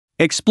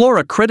Explore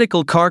a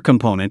critical car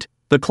component,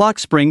 the clock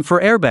spring for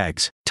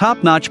airbags.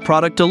 Top-notch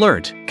product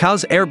alert.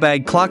 Kowze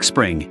airbag clock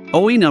spring,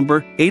 OE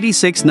number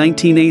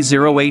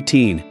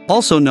 8619A018,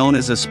 also known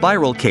as a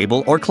spiral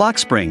cable or clock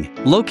spring,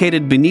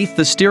 located beneath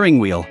the steering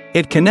wheel.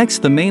 It connects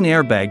the main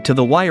airbag to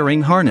the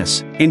wiring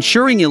harness,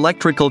 ensuring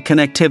electrical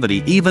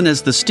connectivity even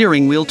as the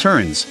steering wheel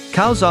turns.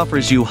 Kowze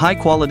offers you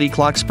high-quality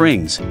clock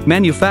springs,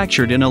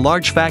 manufactured in a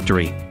large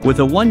factory, with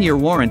a 1-year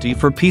warranty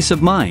for peace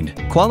of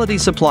mind. Quality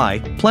supply,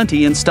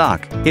 plenty in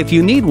stock. If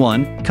you need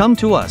one, come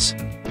to us.